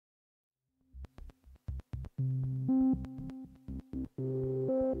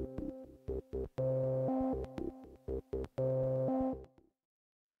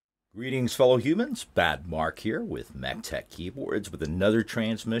Greetings, fellow humans. Bad Mark here with Metre Keyboards with another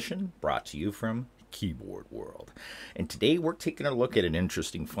transmission brought to you from Keyboard World. And today we're taking a look at an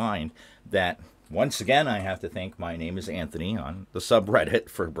interesting find that, once again, I have to thank My Name is Anthony on the subreddit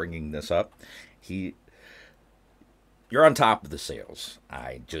for bringing this up. You're on top of the sales.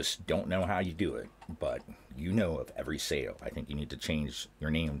 I just don't know how you do it, but you know of every sale. I think you need to change your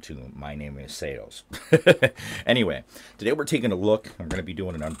name to My Name is Sales. Anyway, today we're taking a look. I'm going to be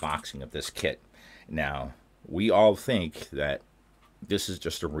doing an unboxing of this kit. Now, we all think that this is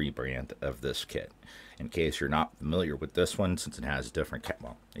just a rebrand of this kit. In case you're not familiar with this one, since it has a different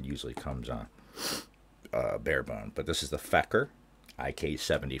well, it usually comes on bare bone, but this is the Feker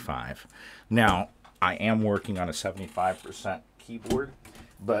IK75. Now, I am working on a 75% keyboard,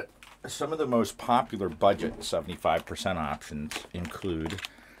 but some of the most popular budget 75% options include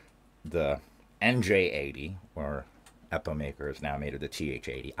the NJ80, or Epomaker has now made it the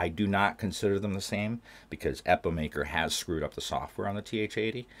TH80. I do not consider them the same because Epomaker has screwed up the software on the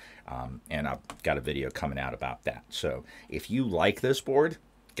TH80, and I've got a video coming out about that. So if you like this board,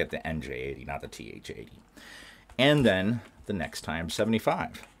 get the NJ80, not the TH80. And then the Next Time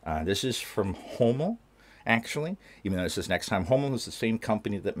 75. This is from Hommel, actually. Even though this is Next Time, Hommel is the same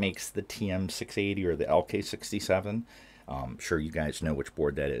company that makes the TM680 or the LK67. I'm sure you guys know which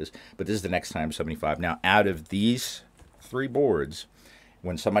board that is. But this is the Next Time 75. Now, out of these three boards,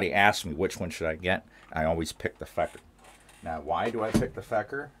 when somebody asks me which one should I get, I always pick the Feker. Now, why do I pick the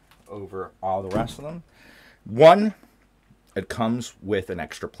Feker over all the rest of them? One, it comes with an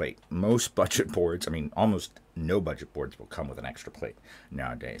extra plate. Most budget boards, I mean, almost no budget boards will come with an extra plate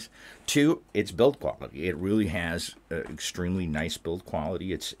nowadays. Two, it's build quality. It really has extremely nice build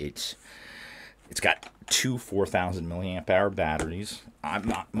quality. It's got two 4,000 milliamp hour batteries. I'm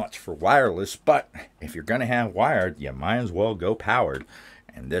not much for wireless, but if you're going to have wired, you might as well go powered,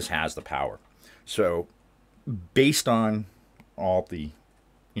 and this has the power. So based on all the,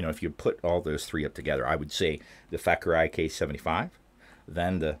 you know, if you put all those three up together, I would say the Feker IK75,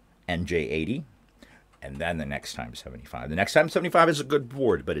 then the NJ80, and then the Next Time 75. The Next Time 75 is a good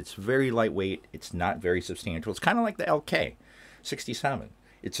board, but it's very lightweight. It's not very substantial. It's kind of like the LK67.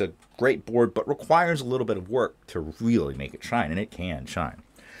 It's a great board, but requires a little bit of work to really make it shine, and it can shine.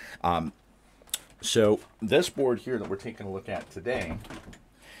 So this board here that we're taking a look at today,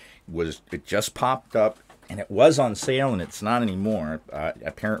 it just popped up, and it was on sale, and it's not anymore.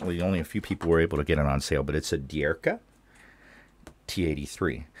 Apparently, only a few people were able to get it on sale, but it's a Dierya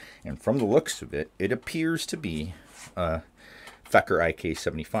T83. And from the looks of it, it appears to be a Feker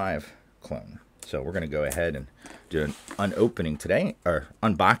IK75 clone. So we're going to go ahead and do an unopening today, or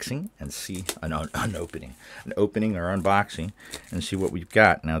unboxing, and see an opening or unboxing, and see what we've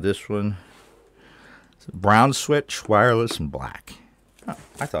got. Now this one, it's a brown switch, wireless, and black. Oh,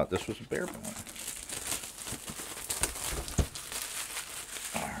 I thought this was a bare bone.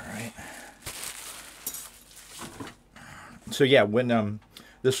 So yeah, when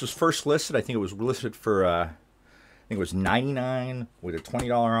this was first listed, I think it was listed for I think it was $99 with a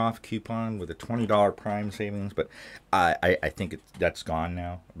 $20 off coupon with a $20 Prime savings. But I think that's gone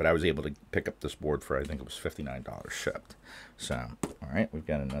now. But I was able to pick up this board for, I think it was $59 shipped. So all right, we've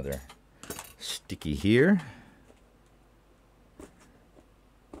got another sticky here.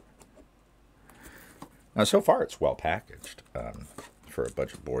 Now so far it's well packaged for a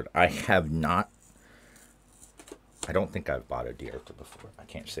budget board. I don't think I've bought a Dierya before. I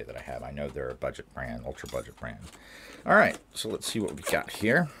can't say that I have. I know they're a budget brand, ultra budget brand. All right, so let's see what we got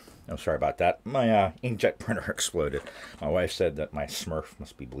here. Oh, sorry about that. My inkjet printer exploded. My wife said that my Smurf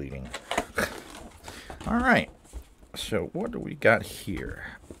must be bleeding. All right, so what do we got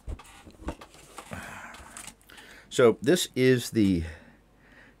here? So this is the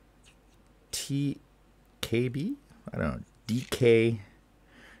TKB, I don't know, DK83.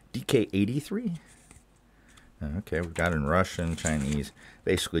 Okay, we've got in Russian, Chinese,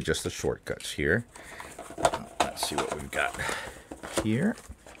 basically just the shortcuts here. Let's see what we've got here.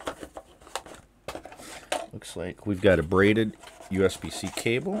 Looks like we've got a braided USB-C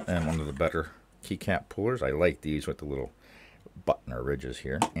cable and one of the better keycap pullers. I like these with the little button or ridges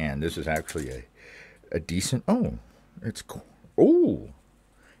here. And this is actually a decent, oh, it's cool. Oh,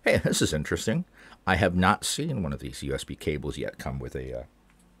 hey, this is interesting. I have not seen one of these USB cables yet come with a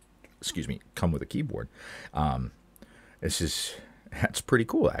come with a keyboard. That's pretty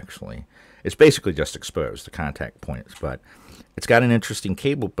cool, actually. It's basically just exposed, the contact points, but it's got an interesting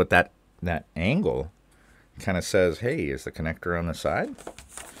cable, but that angle kind of says, hey, is the connector on the side?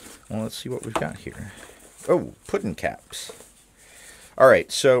 Well, let's see what we've got here. Oh, pudding caps. All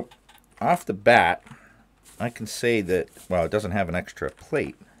right, so off the bat, I can say that, well, it doesn't have an extra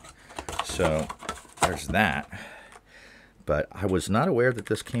plate. So there's that. But I was not aware that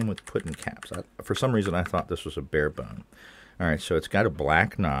this came with pudding caps. For some reason, I thought this was a bare bone. All right, so it's got a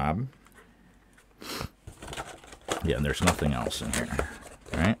black knob. Yeah, and there's nothing else in here.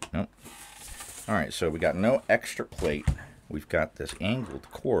 All right, nope. All right, so we got no extra plate. We've got this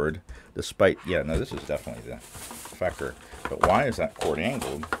angled cord, despite, yeah, no, this is definitely the Feker. But why is that cord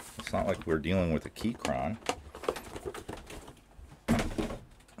angled? It's not like we're dealing with a Keychron.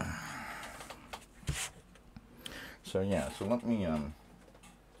 So yeah, so let me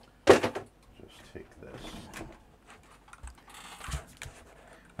just take this.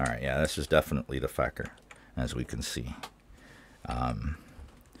 All right, yeah, this is definitely the Feker, as we can see.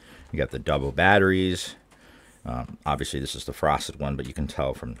 You got the double batteries. Obviously, this is the frosted one, but you can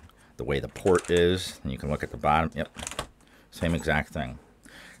tell from the way the port is, and you can look at the bottom. Yep, same exact thing.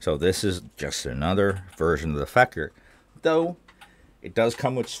 So this is just another version of the Feker, though it does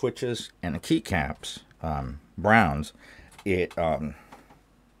come with switches and the keycaps. Browns, it doesn't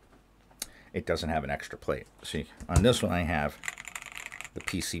have an extra plate. See, on this one I have the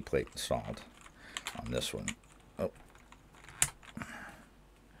PC plate installed. On this one, oh,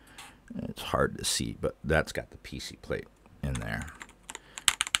 it's hard to see, but that's got the PC plate in there,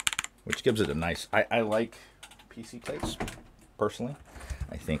 which gives it a nice. I like PC plates personally.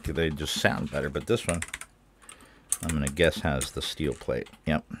 I think they just sound better, but this one, I'm gonna guess, has the steel plate.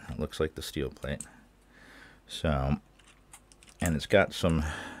 Yep, it looks like the steel plate. So, and it's got some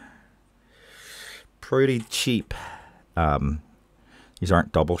pretty cheap, these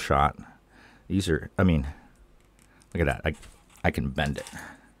aren't double shot. These are, I mean, look at that. I can bend it.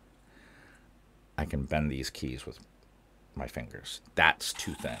 I can bend these keys with my fingers. That's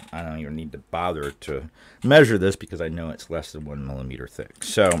too thin. I don't even need to bother to measure this because I know it's less than 1 millimeter thick.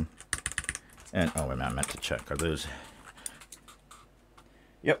 So, and, oh, I meant to check. Are those...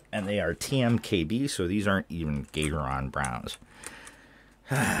 Yep, and they are TMKB, so these aren't even Gatoron Browns.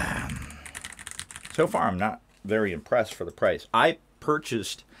 So far, I'm not very impressed for the price. I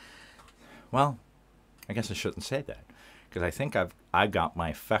purchased, well, I guess I shouldn't say that, because I think I got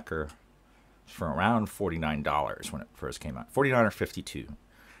my Feker for around $49 when it first came out, $49 or $52.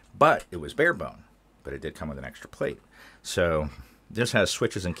 But it was bare bone, but it did come with an extra plate. So this has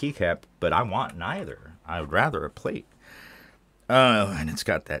switches and keycap, but I want neither. I would rather a plate. Oh, and it's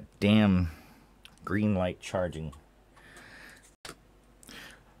got that damn green light charging.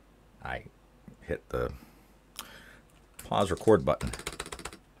 I hit the pause record button.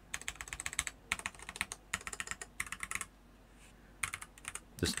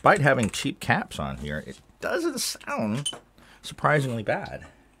 Despite having cheap caps on here, it doesn't sound surprisingly bad.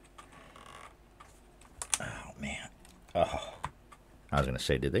 Oh, man. Oh, I was going to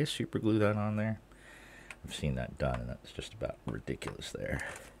say, did they super glue that on there? I've seen that done, and that's just about ridiculous there.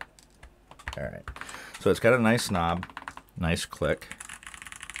 All right. So it's got a nice knob, nice click.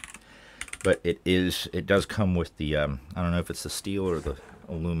 But it does come with the, I don't know if it's the steel or the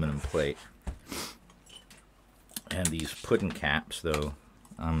aluminum plate. And these pudding caps, though,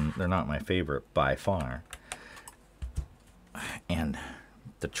 they're not my favorite by far. And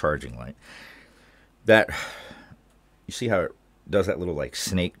the charging light. That, you see how it does that little like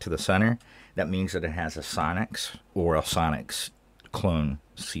snake to the center? That means that it has a Sonics or a Sonics clone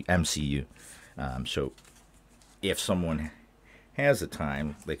MCU. So if someone has the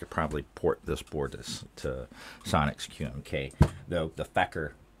time, they could probably port this board to Sonics QMK. Though the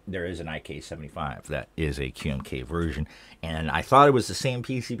Feker, there is an IK75 that is a QMK version. And I thought it was the same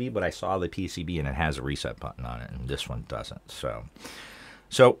PCB, but I saw the PCB and it has a reset button on it, and this one doesn't. So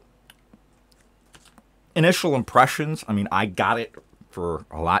initial impressions, I mean, I got it for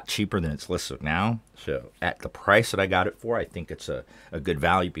a lot cheaper than it's listed now. So at the price that I got it for, I think it's a good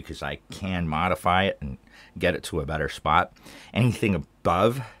value because I can modify it and get it to a better spot. Anything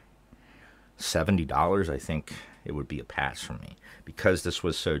above $70, I think it would be a pass for me. Because this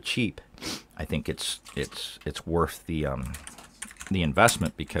was so cheap, I think it's worth the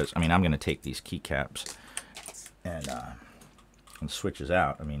investment, because I mean, I'm going to take these keycaps and switches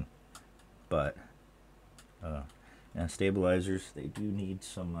out. I mean, but and stabilizers, they do need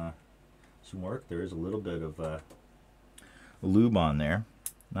some work. There is a little bit of lube on there,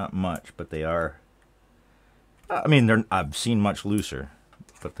 not much, but they are. I mean, I've seen much looser,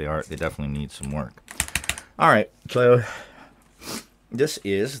 but they definitely need some work. All right, so this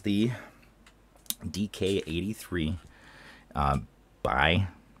is the DK83 by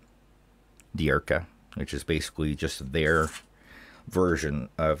Dierya, which is basically just their version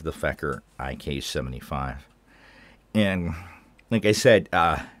of the Feker IK75. And like I said,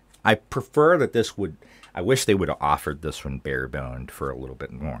 I prefer that this would, I wish they would have offered this one bare boned for a little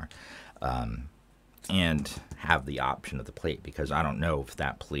bit more. And have the option of the plate, because I don't know if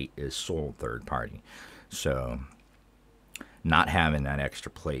that plate is sold third party. So not having that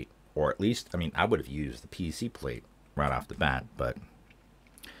extra plate, or at least, I mean, I would have used the PC plate right off the bat, but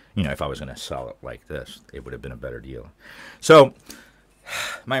you know, if I was going to sell it like this, it would have been a better deal. So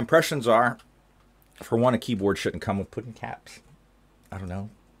my impressions are, for one, a keyboard shouldn't come with pudding caps. I don't know,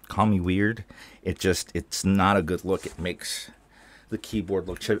 call me weird. It's not a good look. It makes the keyboard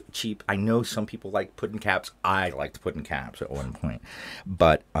look cheap. I know some people like pudding caps. I liked pudding caps at one point.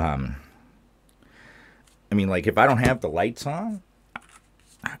 But, I mean, like, if I don't have the lights on,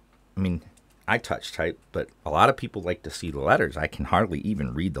 I mean, I touch type, but a lot of people like to see the letters. I can hardly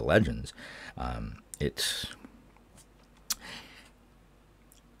even read the legends.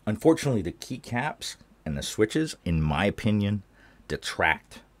 Unfortunately, the keycaps and the switches, in my opinion,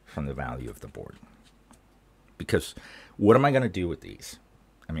 detract from the value of the board. Because what am I going to do with these?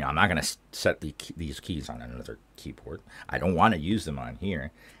 I mean, I'm not going to set these keys on another keyboard. I don't want to use them on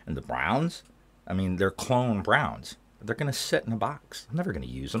here. And the browns, I mean, they're clone browns. They're going to sit in a box. I'm never going to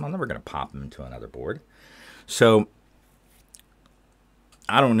use them. I'm never going to pop them into another board. So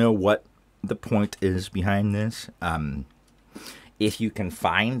I don't know what the point is behind this. If you can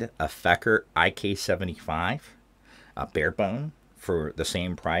find a Feker IK75, a bare bone, for the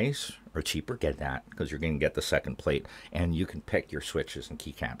same price or cheaper, get that, because you're going to get the second plate, and you can pick your switches and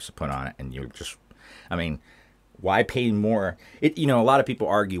keycaps to put on it, and you're just, I mean, why pay more? You know, a lot of people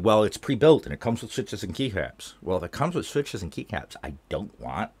argue, well, it's pre-built and it comes with switches and keycaps. Well, if it comes with switches and keycaps I don't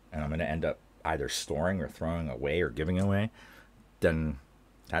want, and I'm going to end up either storing or throwing away or giving away, then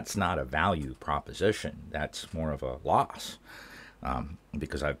that's not a value proposition. That's more of a loss,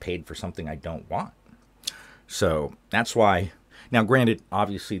 because I've paid for something I don't want. So that's why. Now, granted,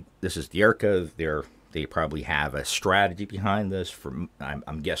 obviously, this is Dierya. They probably have a strategy behind this.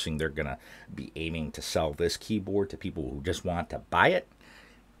 I'm guessing they're going to be aiming to sell this keyboard to people who just want to buy it,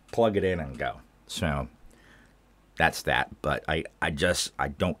 plug it in, and go. So that's that. But I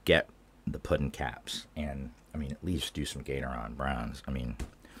don't get the pudding caps. And, I mean, at least do some Gatoron browns. I mean,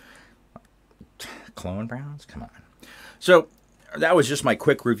 clone browns? Come on. So that was just my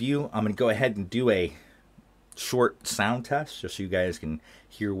quick review. I'm going to go ahead and do a short sound test just so you guys can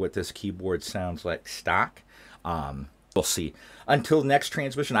hear what this keyboard sounds like stock. We'll see. Until next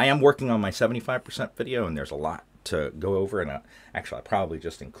transmission, I am working on my 75% video, and there's a lot to go over, and actually I'll probably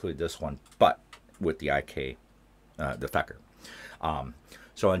just include this one, but with the the Feker.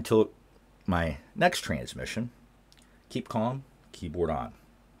 So until my next transmission, keep calm, keyboard on.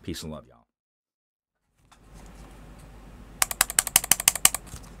 Peace and love, y'all.